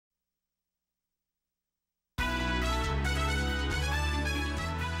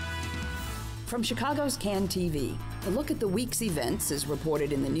From Chicago's CAN TV, a look at the week's events is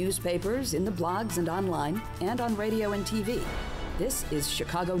reported in the newspapers, in the blogs and online, and on radio and TV. This is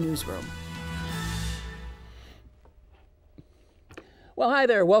Chicago Newsroom. Well, hi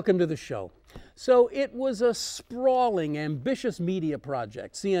there. Welcome to the show. So it was a sprawling, ambitious media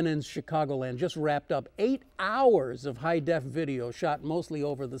project. CNN's Chicagoland just wrapped up 8 hours of high-def video shot mostly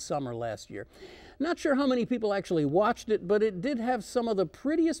over the summer last year. Not sure how many people actually watched it, but it did have some of the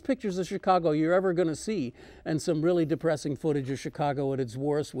prettiest pictures of Chicago you're ever going to see, and some really depressing footage of Chicago at its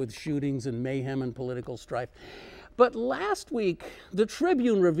worst with shootings and mayhem and political strife. But last week, the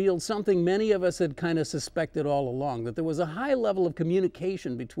Tribune revealed something many of us had kind of suspected all along, that there was a high level of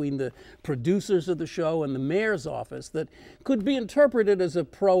communication between the producers of the show and the mayor's office that could be interpreted as a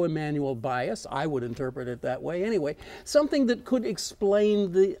pro-Emanuel bias. I would interpret it that way anyway. Something that could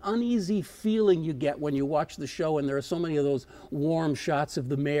explain the uneasy feeling you get when you watch the show and there are so many of those warm shots of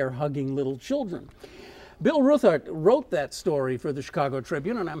the mayor hugging little children. Bill Rutthart wrote that story for the Chicago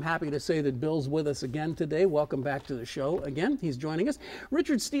Tribune, and I'm happy to say that Bill's with us again today. Welcome back to the show again. He's joining us.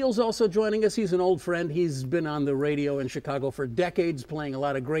 Richard Steele's also joining us. He's an old friend. He's been on the radio in Chicago for decades, playing a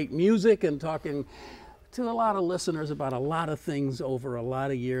lot of great music and talking to a lot of listeners about a lot of things over a lot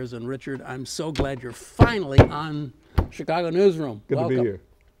of years. And Richard, I'm so glad you're finally on Chicago Newsroom. Good Welcome. to be here.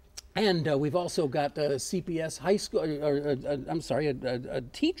 And we've also got a CPS high school, I'm sorry, a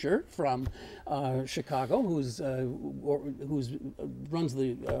teacher from Chicago who's runs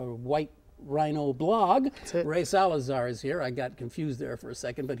the White Rhino blog. Ray Salazar is here. I got confused there for a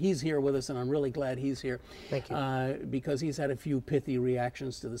second, but he's here with us, and I'm really glad he's here. Thank you. Because he's had a few pithy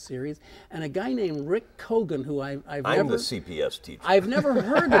reactions to the series, and a guy named Rick Kogan, who I'm the CPS teacher. I've never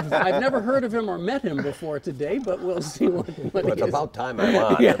heard of him or met him before today, but we'll see what well, he it's is. about time I'm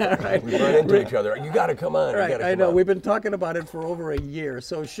on. Yeah, right. We run into each other. You got to come on. Right, you I know. on. We've been talking about it for over a year.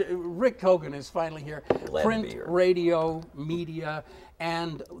 So Rick Kogan is finally here. Glad Print, to be here. radio, media,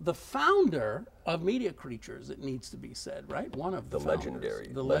 and the founder of Media Creatures, it needs to be said, right? One of the founders.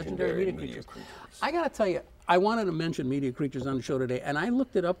 The legendary Media Creatures. I got to tell you, I wanted to mention Media Creatures on the show today, and I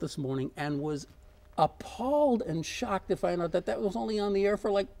looked it up this morning and was appalled and shocked to find out that that was only on the air for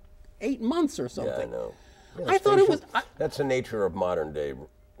like 8 months or something. Yeah, I know. Yeah, I thought it was... That's the nature of modern day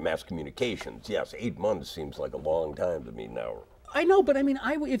mass communications. Yes, 8 months seems like a long time to me now. I know, but I mean,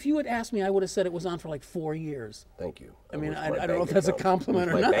 if you had asked me, I would have said it was on for like 4 years. Thank you. I mean, I don't know if that's a compliment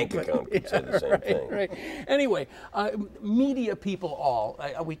or not. My bank account could say the same thing. Right. Anyway, media people all.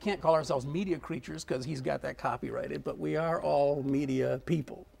 We can't call ourselves media creatures because he's got that copyrighted, but we are all media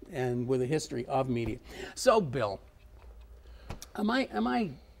people and with a history of media. So, Bill, am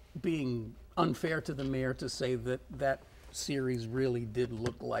I being unfair to the mayor to say that that series really did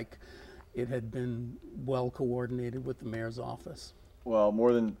look like it had been well coordinated with the mayor's office? Well,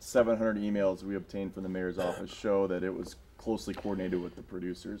 more than 700 emails we obtained from the mayor's office show that it was closely coordinated with the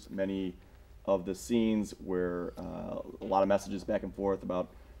producers. Many of the scenes were a lot of messages back and forth about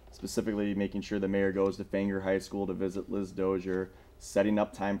specifically making sure the mayor goes to Fanger High School to visit Liz Dozier, setting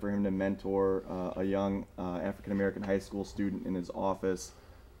up time for him to mentor a young African-American high school student in his office.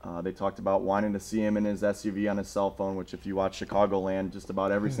 They talked about wanting to see him in his SUV on his cell phone, which if you watch Chicagoland, just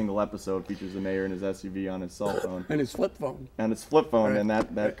about every single episode features the mayor in his SUV on his cell phone. And his flip phone. And his flip phone, Right. and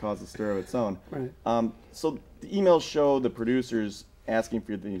that caused a stir of its own. Right. So the emails show the producers asking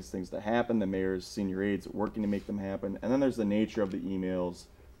for these things to happen, the mayor's senior aides working to make them happen, and then there's the nature of the emails.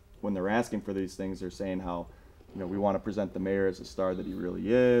 When they're asking for these things, they're saying how, we want to present the mayor as a star that he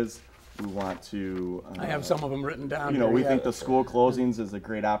really is. We want to. I have some of them written down. We think the school closings is a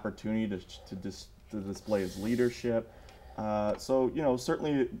great opportunity to display his leadership.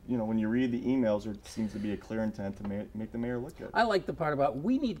 Certainly, when you read the emails, there seems to be a clear intent to make the mayor look good. I like the part about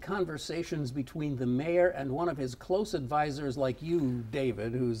we need conversations between the mayor and one of his close advisors, like you,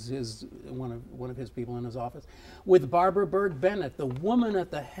 David, who's one of his people in his office, with Barbara Byrd Bennett, the woman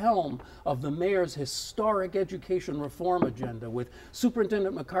at the helm of the mayor's historic education reform agenda, with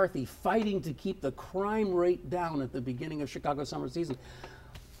Superintendent McCarthy fighting to keep the crime rate down at the beginning of Chicago summer season.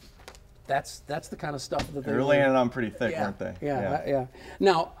 That's the kind of stuff that they're laying it on pretty thick, aren't they? Yeah.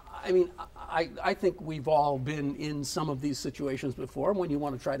 Now, I mean, I think we've all been in some of these situations before. When you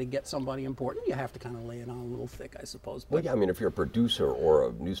want to try to get somebody important, you have to kind of lay it on a little thick, I suppose. Well, yeah, I mean, if you're a producer or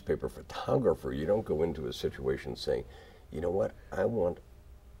a newspaper photographer, you don't go into a situation saying, you know what, I want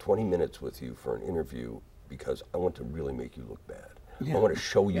 20 minutes with you for an interview because I want to really make you look bad. Yeah. I want to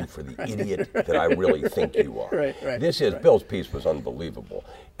show you for the idiot that I really think you are. Right. Bill's piece was unbelievable.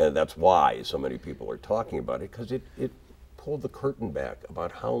 And that's why so many people are talking about it, because it pulled the curtain back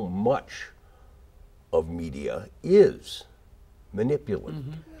about how much of media is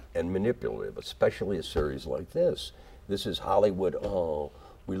manipulative. and manipulative, especially a series like this. This is Hollywood, oh,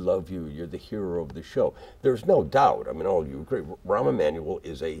 we love you, you're the hero of the show. There's no doubt, I mean, oh, you agree, Rahm Emanuel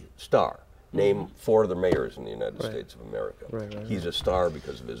is a star. Name 4 of the mayors in the United States of America. He's a star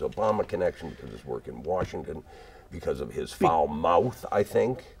because of his Obama connection, because of his work in Washington, because of his foul mouth, I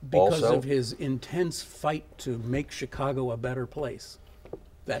think. Because of his intense fight to make Chicago a better place.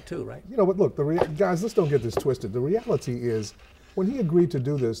 That too, right? You know, but look, guys, let's don't get this twisted. The reality is, when he agreed to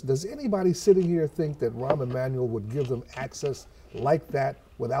do this, does anybody sitting here think that Rahm Emanuel would give them access like that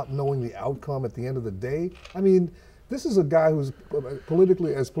without knowing the outcome at the end of the day? I mean, this is a guy who's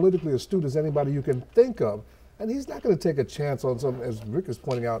politically astute as anybody you can think of, and he's not going to take a chance on some, as Rick is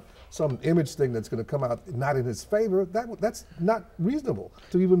pointing out, some image thing that's going to come out not in his favor. That's not reasonable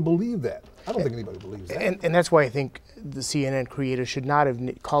to even believe that. I don't think anybody believes that. And that's why I think the CNN creators should not have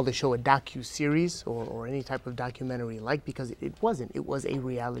called the show a docu-series or any type of documentary because it wasn't. It was a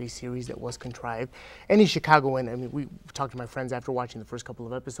reality series that was contrived. Any Chicagoan, I mean, we talked to my friends after watching the first couple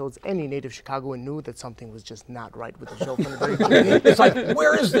of episodes, any native Chicagoan knew that something was just not right with the show from the very beginning. It's like,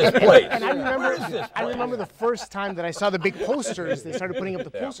 where is this place? And I remember the first time that I saw the big posters, they started putting up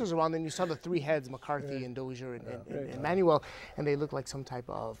the posters around, and you saw the 3 heads, McCarthy and Dozier and Emanuel, and they looked like some type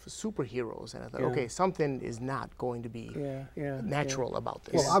of superheroes. And I thought, okay, something is not going to be natural about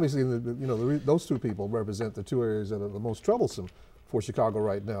this. Well, obviously, those 2 people represent the 2 areas that are the most troublesome for Chicago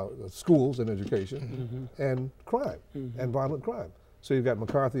right now: schools and education, and crime, and violent crime. So you've got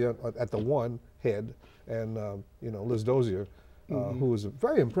McCarthy at the one head, and Liz Dozier, who is a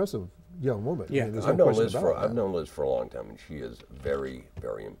very impressive young woman. Yeah, I mean, I've known Liz for a long time, and she is very,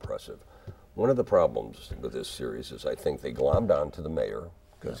 very impressive. One of the problems with this series is I think they glommed on to the mayor,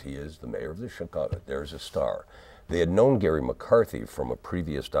 because he is the mayor of the Chicago. There's a star. They had known Gary McCarthy from a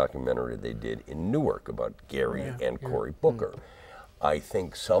previous documentary they did in Newark about Gary and Cory Booker. I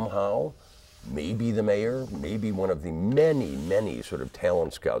think somehow, maybe the mayor, maybe one of the many, many sort of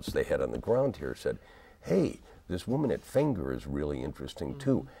talent scouts they had on the ground here said, hey, this woman at Finger is really interesting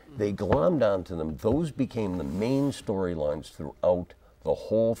too. They glommed onto them. Those became the main storylines throughout the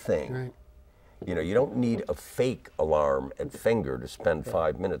whole thing. Right. You know, you don't need a fake alarm at Finger to spend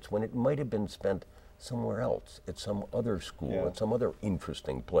 5 minutes when it might have been spent somewhere else, at some other school, at some other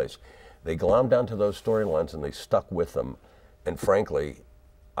interesting place. They glommed onto those storylines and they stuck with them. And frankly,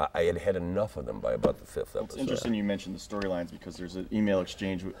 I had had enough of them by about the 5th episode. It's interesting you mentioned the storylines because there's an email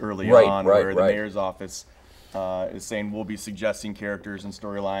exchange early on where the mayor's office is saying we'll be suggesting characters and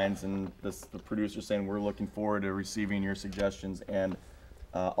storylines, and the producer's saying we're looking forward to receiving your suggestions. And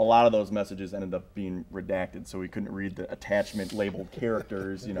a lot of those messages ended up being redacted, so we couldn't read the attachment labeled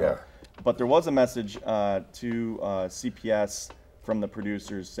characters, But there was a message to CPS from the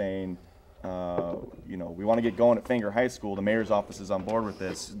producers saying, we want to get going at Finger High School. The mayor's office is on board with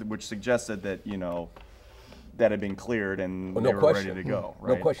this, which suggested that, that had been cleared and they were ready to go.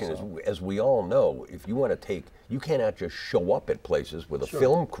 Right? No question. As we all know, if you want to you cannot just show up at places with a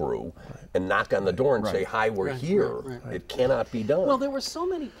film crew and knock on the door and say, hi, we're here. It cannot be done. Well, there were so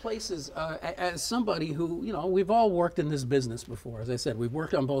many places, as somebody who, we've all worked in this business before. As I said, we've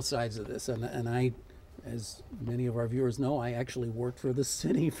worked on both sides of this. And I, as many of our viewers know, I actually worked for the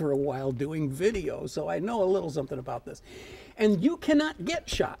city for a while doing video. So I know a little something about this. And you cannot get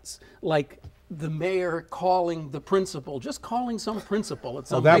shots like the mayor calling the principal, just calling some principal at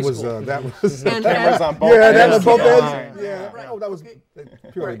some high school. That was cameras on both that was both ends. Right. Oh, that was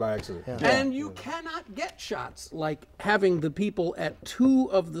purely by accident. And you cannot get shots like having the people at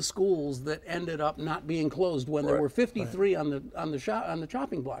 2 of the schools that ended up not being closed when there were 53 on the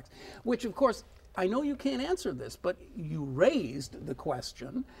chopping blocks. Which, of course, I know you can't answer this, but you raised the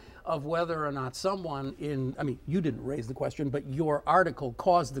question of whether or not someone you didn't raise the question, but your article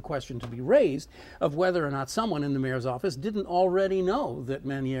caused the question to be raised of whether or not someone in the mayor's office didn't already know that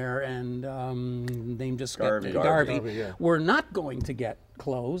Menier and Garvey were not going to get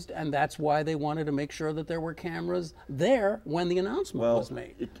closed, and that's why they wanted to make sure that there were cameras there when the announcement was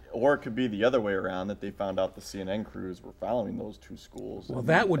made. Or it could be the other way around, that they found out the CNN crews were following those 2 schools. Well,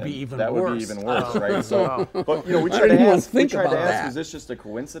 that would be even worse. That would be even worse, right? So, but we tried to ask, is this just a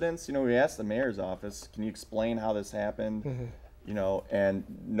coincidence? We asked the mayor's office, can you explain how this happened? And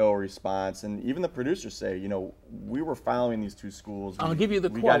no response. And even the producers say, we were following these 2 schools. I'll give you the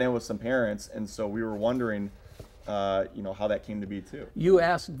quote. We got in with some parents, and so we were wondering, how that came to be too. You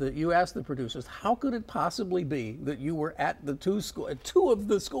asked the producers, how could it possibly be that you were at the 2 of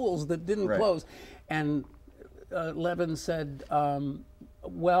the schools that didn't close? And Levin said,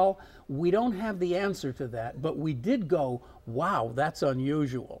 well, we don't have the answer to that, but we did go, wow, that's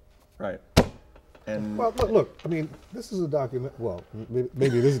unusual. Right. And Well, look, I mean, this is a document. Well,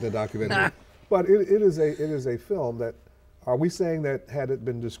 maybe it isn't a documentary, but it is a film that. Are we saying that had it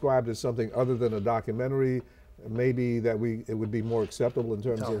been described as something other than a documentary, maybe that it would be more acceptable in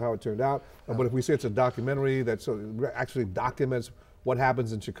terms of how it turned out? But if we say it's a documentary that actually documents what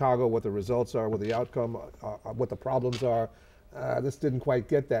happens in Chicago, what the results are, what the outcome, what the problems are, this didn't quite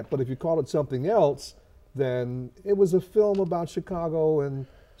get that. But if you call it something else, then it was a film about Chicago, and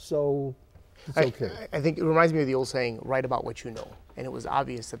so it's okay. I think it reminds me of the old saying, write about what you know. And it was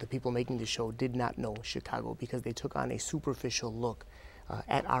obvious that the people making the show did not know Chicago because they took on a superficial look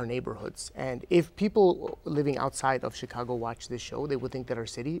at our neighborhoods. And if people living outside of Chicago watch this show, they would think that our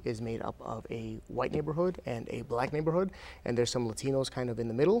city is made up of a white neighborhood and a black neighborhood, and there's some Latinos kind of in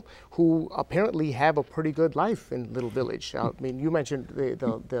the middle who apparently have a pretty good life in Little Village. I mean, you mentioned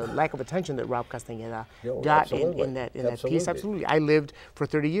the lack of attention that Rob Castaneda got in that piece. Absolutely. I lived for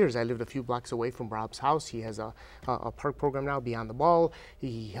 30 years. I lived a few blocks away from Rob's house. He has a park program now, Beyond the Ball.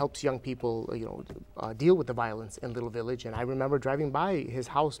 He helps young people, deal with the violence in Little Village. And I remember driving by his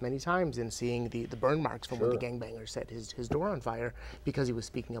house many times and seeing the burn marks from when the gangbangers set his door on fire because he was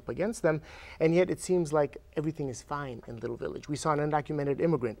speaking up against them. And yet it seems like everything is fine in Little Village. We saw an undocumented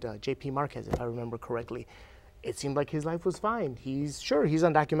immigrant, J.P. Marquez, if I remember correctly. It seemed like his life was fine. He's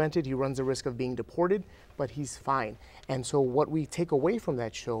undocumented, he runs the risk of being deported, but he's fine. And so what we take away from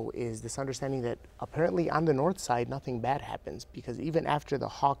that show is this understanding that apparently on the north side, nothing bad happens, because even after the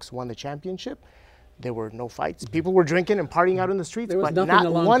Hawks won the championship, there were no fights. People were drinking and partying out in the streets, There was but nothing not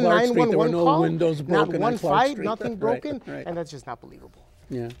along one Clark Street. 911 There were no call, windows not broken one on Clark fight, Street. nothing broken, Right. and that's just not believable.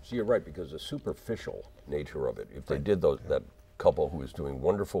 Yeah. So you're right, because the superficial nature of it, if they did that couple who was doing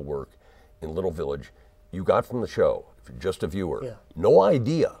wonderful work in Little Village, you got from the show, if you're just a viewer, no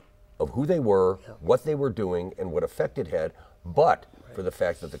idea of who they were, what they were doing, and what effect it had, but for the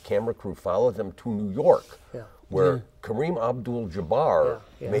fact that the camera crew followed them to New York, where Kareem Abdul-Jabbar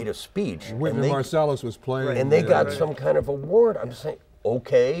made a speech. Wynton Marsalis was playing. And they got some kind of award. I'm saying,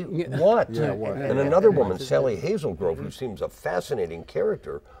 okay, what? what? And another woman, Sally Hazelgrove, who seems a fascinating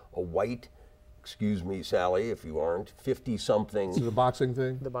character, a white, excuse me, Sally, if you aren't, 50-something The boxing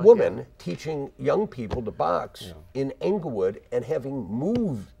thing? woman teaching young people to box in Englewood and having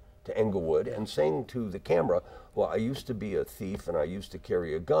moved to Englewood and saying to the camera, well, I used to be a thief and I used to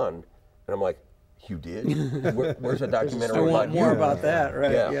carry a gun. And I'm like, you did? Where's a documentary I want about more you? about that,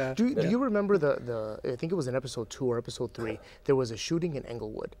 right? Yeah. Do you remember I think it was in episode 2 or episode 3, there was a shooting in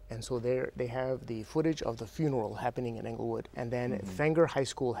Englewood. And so they have the footage of the funeral happening in Englewood. And then Fenger High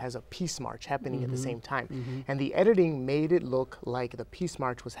School has a peace march happening at the same time. And the editing made it look like the peace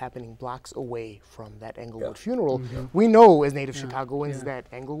march was happening blocks away from that Englewood funeral. We know as native Chicagoans that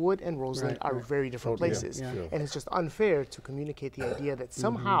Englewood and Roseland are very different places. And it's just unfair to communicate the idea that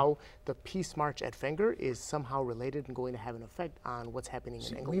somehow the peace march at Fenger is somehow related and going to have an effect on what's happening in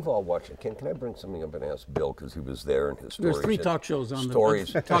Englewood. We've all watched it. Can I bring something up and ask Bill, because he was there and his stories. There's 3 talk shows on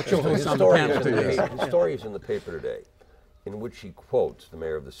stories, the talk show hosts on the stories panel in the today. paper- stories in the paper today, in which he quotes the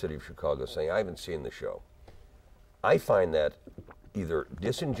mayor of the city of Chicago saying, I haven't seen the show. I find that either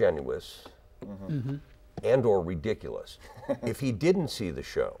disingenuous and or ridiculous. If he didn't see the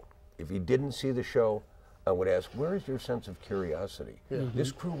show, I would ask, where is your sense of curiosity?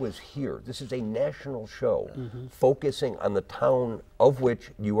 This crew was here. This is a national show focusing on the town of which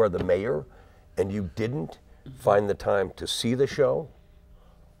you are the mayor, and you didn't find the time to see the show?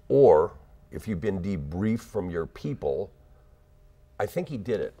 Or if you've been debriefed from your people, I think he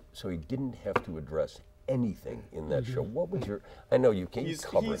did it so he didn't have to address anything in that show. What was your, I know you can't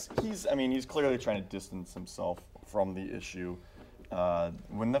cover it. He's clearly trying to distance himself from the issue.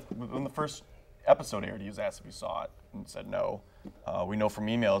 When the first episode aired, he was asked if he saw it and said no. We know from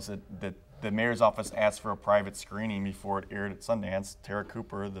emails that the mayor's office asked for a private screening before it aired at Sundance. Tara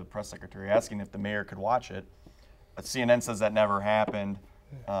Cooper, the press secretary, asking if the mayor could watch it. CNN says that never happened.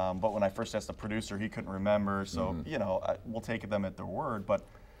 But when I first asked the producer, he couldn't remember. So we'll take them at their word. But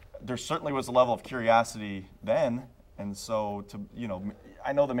there certainly was a level of curiosity then, and so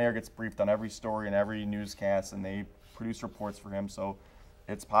I know the mayor gets briefed on every story and every newscast, and they produce reports for him. So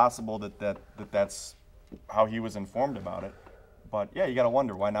it's possible that's how he was informed about it. But yeah, you got to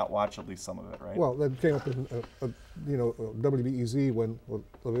wonder, why not watch at least some of it, right? Well, that came up in WBEZ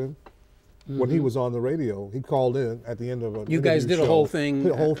when he was on the radio. He called in at the end of a You guys did a whole thing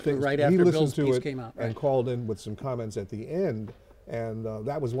right after he Bill's listened to piece it came out. and called in with some comments at the end. And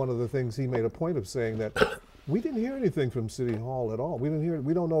that was one of the things he made a point of saying, that we didn't hear anything from City Hall at all. We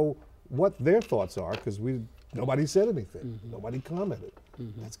don't know what their thoughts are, because nobody said anything. Nobody commented.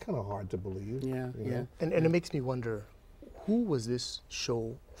 That's kind of hard to believe. Yeah. And it makes me wonder, who was this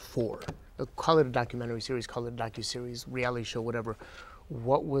show for? Call it a documentary series, call it a docuseries, reality show, whatever.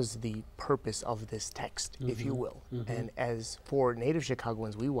 What was the purpose of this text, if you will? And as for native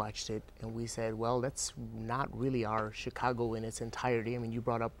Chicagoans, we watched it and we said, well, that's not really our Chicago in its entirety. I mean, you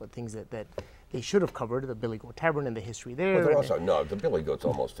brought up things that they should have covered, the Billy Goat Tavern and the history there. Well, they're also, no, the Billy Goat's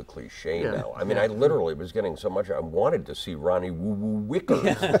almost a cliche now. I mean, I literally was getting so much, I wanted to see Ronnie Woo Woo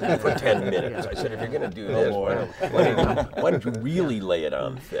Wickers for 10 minutes. I said, if you're going to do this, why don't you really lay it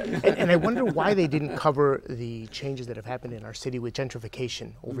on thick? And I wonder why they didn't cover the changes that have happened in our city with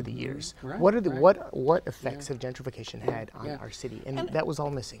gentrification over the years. Right, what are the what effects have gentrification had on our city? And that was all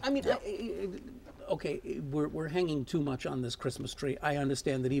missing. I mean, okay, we're hanging too much on this Christmas tree. I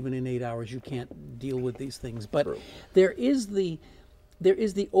understand that even in 8 hours you can't deal with these things, but there is the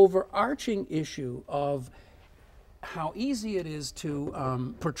overarching issue of how easy it is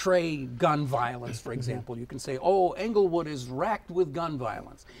to portray gun violence, for example. You can say, oh, Englewood is racked with gun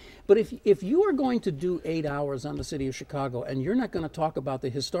violence. But if you are going to do 8 hours on the city of Chicago and you're not going to talk about the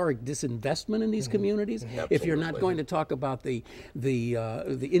historic disinvestment in these communities, if you're not going to talk about the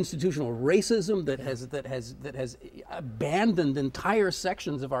institutional racism that has abandoned entire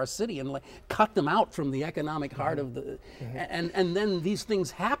sections of our city and cut them out from the economic heart of the, and then these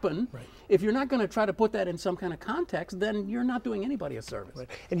things happen. If you're not going to try to put that in some kind of context, then you're not doing anybody a service.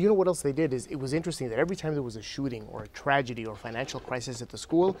 And you know what else they did is it was interesting that every time there was a shooting or a tragedy or financial crisis at the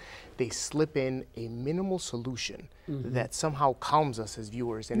school, they slip in a minimal solution that somehow calms us as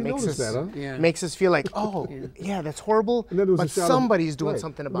viewers and makes us feel like, oh, yeah, that's horrible, but somebody's doing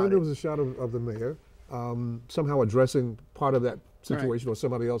something about it. There was a shot of the mayor somehow addressing part of that situation or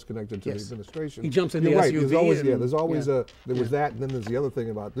somebody else connected to the administration. He jumps in the SUV. SUV. There's always there was that, and then there's the other thing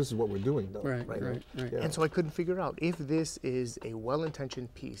about this is what we're doing, though. Right. And so I couldn't figure out if this is a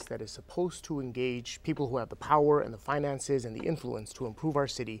well-intentioned piece that is supposed to engage people who have the power and the finances and the influence to improve our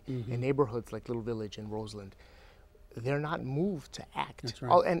city in neighborhoods like Little Village and Roseland. They're not moved to act. That's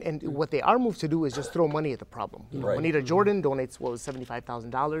right. And what they are moved to do is just throw money at the problem. Juanita Jordan donates, what was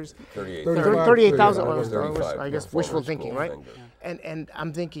 $75,000? $38,000. I guess wishful thinking, right? And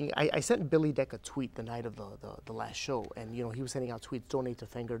I'm thinking, I sent Billy Deck a tweet the night of the last show, and he was sending out tweets, donate to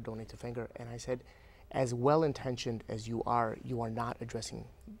Fenger, and I said, as well-intentioned as you are not addressing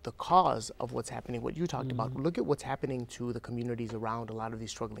the cause of what's happening, what you talked about. Look at what's happening to the communities around a lot of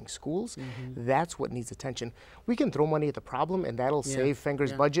these struggling schools. That's what needs attention. We can throw money at the problem, and that'll save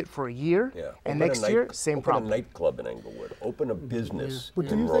Fenger's budget for a year, and next year, same problem. Open a nightclub in Englewood. Open a business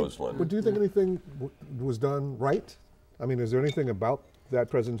in Roseland. But do you think anything was done right? I mean, is there anything about that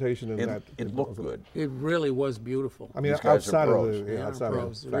presentation and it looked good. It really was beautiful. I mean, outside of the fact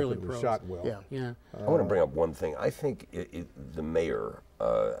that it was shot well. I want to bring up one thing. I think the mayor,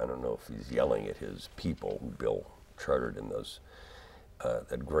 I don't know if he's yelling at his people who Bill chartered in those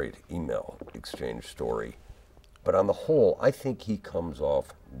that great email exchange story, but on the whole, I think he comes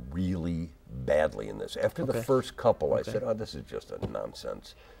off really badly in this. After the first couple, I said, oh, this is just a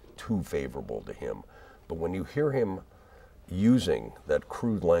nonsense, too favorable to him. But when you hear him using that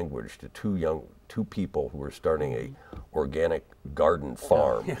crude language to two people who are starting a organic garden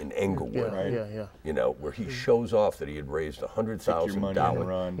farm in Englewood, where he shows off that he had raised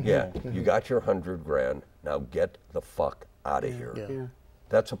 $100,000. You got your $100,000. Now get the fuck out of here.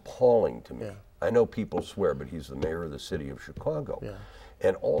 That's appalling to me. I know people swear, but he's the mayor of the city of Chicago.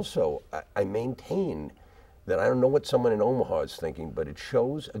 And also, I maintain that I don't know what someone in Omaha is thinking, but it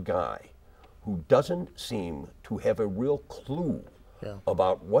shows a guy who doesn't seem to have a real clue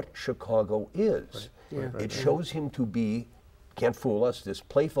about what Chicago is. It shows him to be, can't fool us, this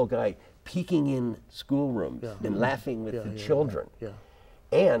playful guy peeking in schoolrooms and laughing with the children.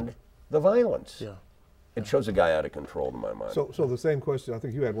 And the violence. It shows a guy out of control in my mind. So the same question, I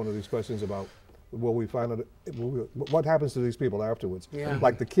think you had one of these questions about, will we find out what happens to these people afterwards?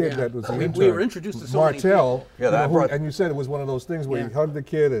 Like the kid that was the intern, we were introduced to so Martell, many people. and you said it was one of those things where he hugged the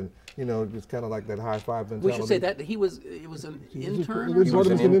kid and it's kind of like that high five mentality. We should say that it was an intern. He was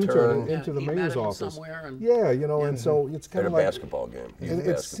an intern into the mayor's office. Somewhere and and so it's kind of like a basketball game.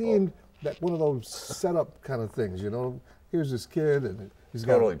 It seemed that one of those setup kind of things. Here's this kid and he's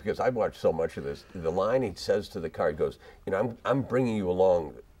totally, because I've watched so much of this. The line he says to the car, he goes, I'm bringing you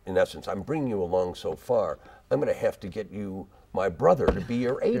along. In essence, I'm bringing you along so far. I'm going to have to get you my brother to be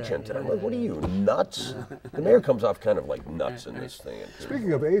your agent. And I'm like, what are you, nuts? The mayor comes off kind of like nuts in this thing.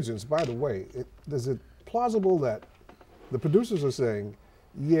 Speaking of agents, by the way, is it plausible that the producers are saying,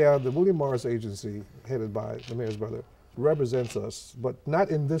 the William Morris agency, headed by the mayor's brother, represents us, but not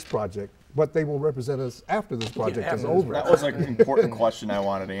in this project, but they will represent us after this project is over. That was an important question I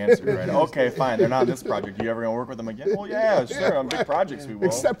wanted to answer, right? Okay, fine, they're not in this project. You ever gonna work with them again? Well, yeah, sure, on big projects we will.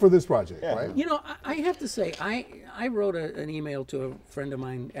 Except for this project, Yeah. right? You know, I have to say, I wrote an email to a friend of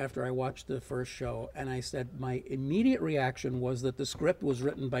mine after I watched the first show, and I said my immediate reaction was that the script was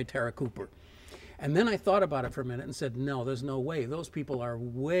written by Tara Cooper. And then I thought about it for a minute and said, no, there's no way. Those people are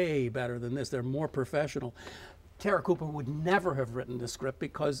way better than this. They're more professional. Tara Cooper would never have written the script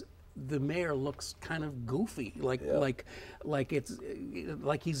because the mayor looks kind of goofy, like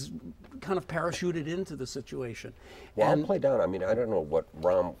he's kind of parachuted into the situation. Well, I'll play down. I mean, I don't know what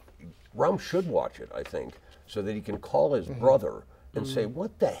Ram should watch it, I think, so that he can call his brother and say,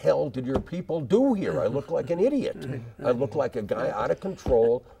 what the hell did your people do here? I look like an idiot. I look like a guy out of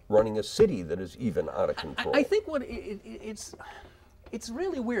control running a city that is even out of control. I think what it's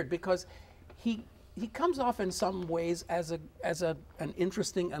really weird because he comes off in some ways as an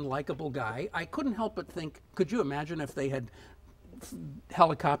interesting and likable guy. I couldn't help but think, could you imagine if they had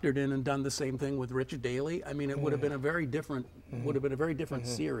helicoptered in and done the same thing with Richard Daley? I mean, it would have been a very different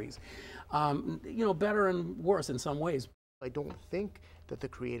series. You know, better and worse in some ways. I don't think that the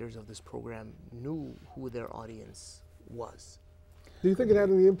creators of this program knew who their audience was. Do you think it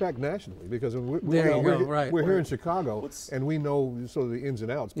had any impact nationally? Because we're here in Chicago, and we know sort of the ins and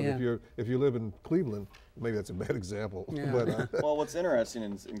outs. But if you live in Cleveland, maybe that's a bad example. Yeah. But, well, what's interesting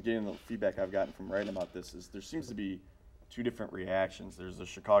in getting the feedback I've gotten from writing about this is there seems to be two different reactions. There's the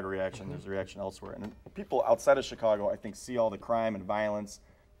Chicago reaction, there's a reaction elsewhere. And people outside of Chicago, I think, see all the crime and violence,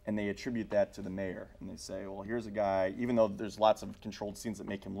 and they attribute that to the mayor. And they say, well, here's a guy, even though there's lots of controlled scenes that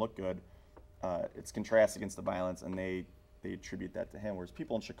make him look good, it's contrast against the violence, and they attribute that to him. Whereas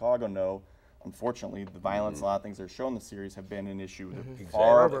people in Chicago know, unfortunately, the violence, a lot of things that are shown in the series have been an issue that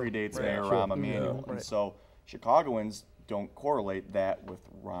far predates Mayor Rahm Emanuel. And so Chicagoans don't correlate that with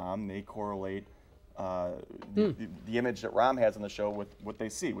Rahm. They correlate the image that Rahm has on the show with what they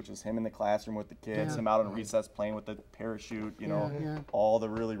see, which is him in the classroom with the kids, him out on recess playing with the parachute, you know, all the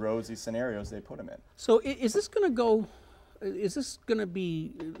really rosy scenarios they put him in. So is this going to go, is this going to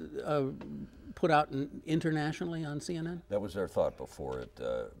be put out internationally on CNN? That was their thought before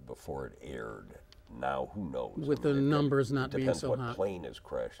it aired. Now, who knows? With the numbers not being so hot. Depends what plane is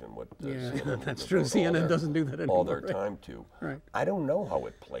crashed and what CNN that's true. CNN doesn't do that anymore. All their time to. Right. I don't know how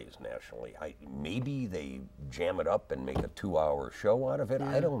it plays nationally. Maybe they jam it up and make a 2-hour show out of it.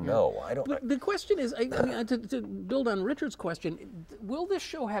 I don't know. But the question is, I mean, to build on Richard's question, will this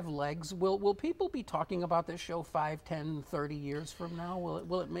show have legs? Will people be talking about this show 5, 10, 30 years from now?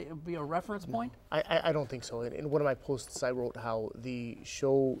 Will it be a reference point? I don't think so. In one of my posts, I wrote how the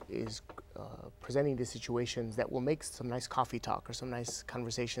show is presenting the situations that will make some nice coffee talk or some nice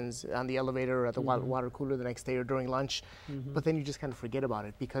conversations on the elevator or at the water cooler the next day or during lunch, but then you just kind of forget about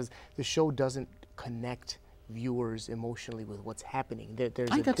it because the show doesn't connect viewers emotionally with what's happening.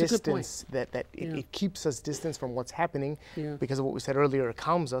 There's a distance that it keeps us distance from what's happening because of what we said earlier. It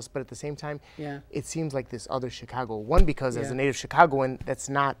calms us, but at the same time, it seems like this other Chicago. One, because as a native Chicagoan, that's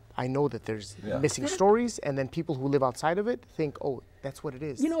not, I know that there's missing stories, and then people who live outside of it think, oh, that's what it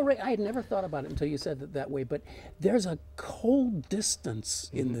is. You know, Ray, I had never thought about it until you said it that way, but there's a cold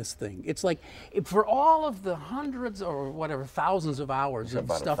distance in this thing. It's like, for all of the hundreds or whatever, thousands of hours of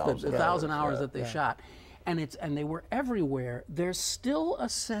stuff, a thousand hours that they shot, and they were everywhere, there's still a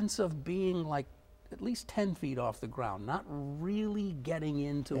sense of being like at least 10 feet off the ground, not really getting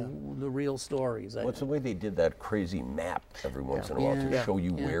into the real stories. What's the way they did that crazy map every once in a while to show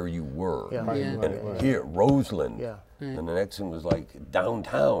you where you were? And here, Roseland. And the next one was like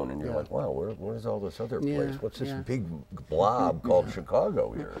downtown, and you're like, wow, where's all this other place? What's this big blob called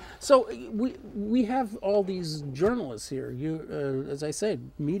Chicago here? So we have all these journalists here, as I said,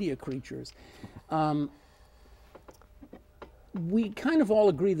 media creatures. We kind of all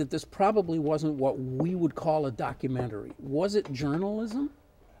agree that this probably wasn't what we would call a documentary. Was it journalism?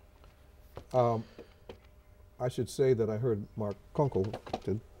 I should say that I heard Mark Kunkel,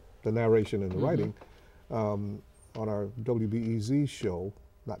 the narration and the writing, on our WBEZ show,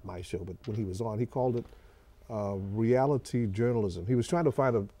 not my show, but when he was on, he called it reality journalism. He was trying to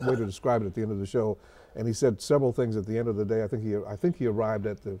find a way to describe it at the end of the show, and he said several things at the end of the day. I think he arrived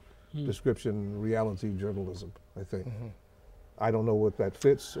at the description reality journalism, I think. I don't know what that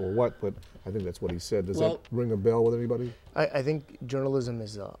fits or what, but I think that's what he said. Does that ring a bell with anybody? I think journalism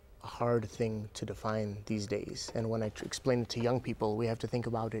is a hard thing to define these days. And when I explain it to young people, we have to think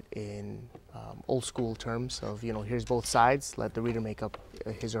about it in old school terms of, you know, here's both sides, let the reader make up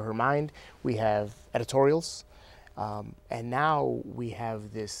his or her mind. We have editorials. And now we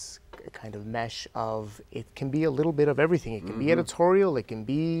have this kind of mesh of it can be a little bit of everything. It can be editorial, it can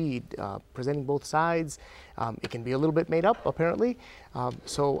be presenting both sides, it can be a little bit made up, apparently.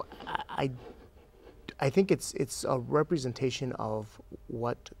 So I think it's a representation of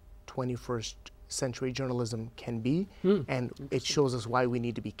what 21st century journalism can be, and it shows us why we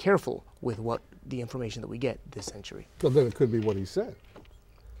need to be careful with what the information that we get this century. Well, then it could be what he said.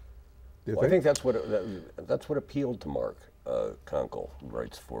 Well, I think that's what appealed to Mark Conkle,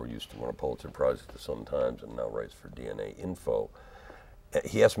 who used to win a Pulitzer Prize at the Sun-Times and now writes for DNA Info.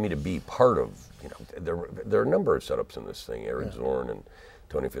 He asked me to be part of, there are a number of setups in this thing. Eric Zorn and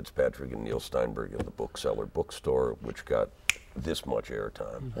Tony Fitzpatrick and Neil Steinberg of the Bookseller Bookstore, which got this much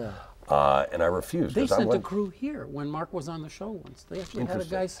airtime. And I refused. They sent a crew here when Mark was on the show once. They actually had a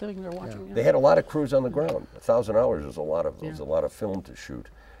guy sitting there watching. Yeah. They had a lot of crews on the ground. 1,000 hours is a lot of film to shoot.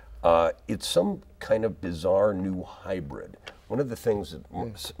 It's some kind of bizarre new hybrid. One of the things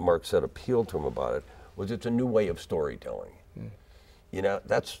that Mark said appealed to him about it was it's a new way of storytelling.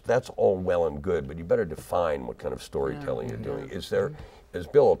 That's all well and good, but you better define what kind of storytelling you're doing. Is there, as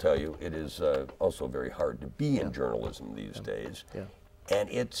Bill will tell you, it is also very hard to be in journalism these days. And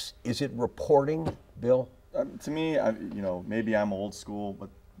is it reporting, Bill? To me, maybe I'm old school, but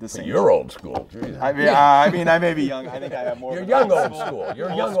this ain't. You're old school. I mean, I may be young. I think I have more. You're young old school.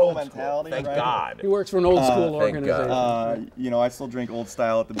 You're young old mentality. Thank right? God. He works for an old school organization. I still drink old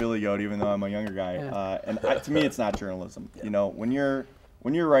style at the Billy Goat, even though I'm a younger guy. To me, it's not journalism. When you're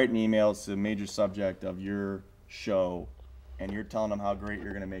writing emails to a major subject of your show, and you're telling them how great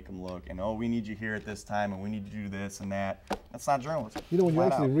you're going to make them look, and we need you here at this time, and we need to do this and that. That's not journalism. When you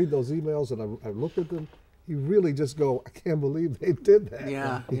actually read those emails, and I look at them, you really just go, I can't believe they did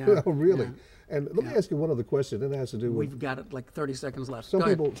that. Really. Yeah. And let me ask you one other question. It has to do with. We've got it like 30 seconds left. Some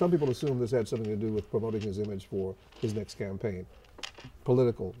people assume this had something to do with promoting his image for his next campaign.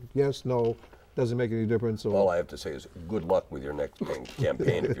 Political. Yes, no. Doesn't make any difference. All I have to say is good luck with your next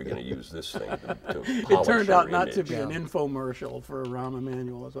campaign if you're going to use this thing to polish It turned out your not image. to be an infomercial for Rahm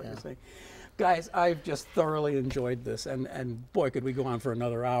Emanuel, is what you're saying. Guys, I've just thoroughly enjoyed this, and boy, could we go on for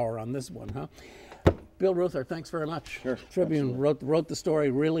another hour on this one, huh? Bill Rutthart, thanks very much. Sure. Tribune wrote the story,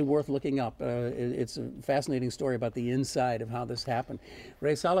 really worth looking up. It's a fascinating story about the inside of how this happened.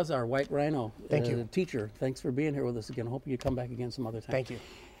 Ray Salazar, White Rhino, thank you. Teacher, thanks for being here with us again. Hope you come back again some other time. Thank you.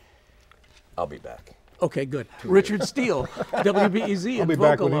 I'll be back. Okay, good. Richard Steele, WBEZ I'll in be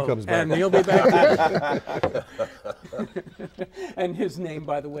back when he Vocalo, comes back. and he'll be back too. And his name,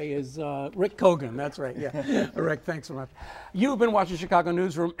 by the way, is Rick Kogan. That's right. Yeah, Rick, thanks so much. You've been watching Chicago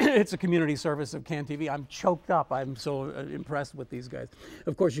Newsroom. It's a community service of CAN TV. I'm choked up. I'm so impressed with these guys.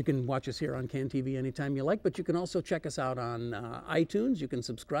 Of course, you can watch us here on CAN TV anytime you like, but you can also check us out on iTunes. You can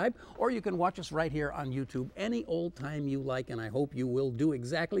subscribe, or you can watch us right here on YouTube any old time you like, and I hope you will do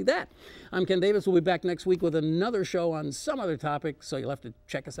exactly that. I'm Ken Davis. We'll be back next week with another show on some other topic, so you'll have to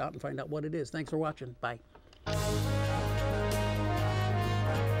check us out and find out what it is. Thanks for watching. Bye.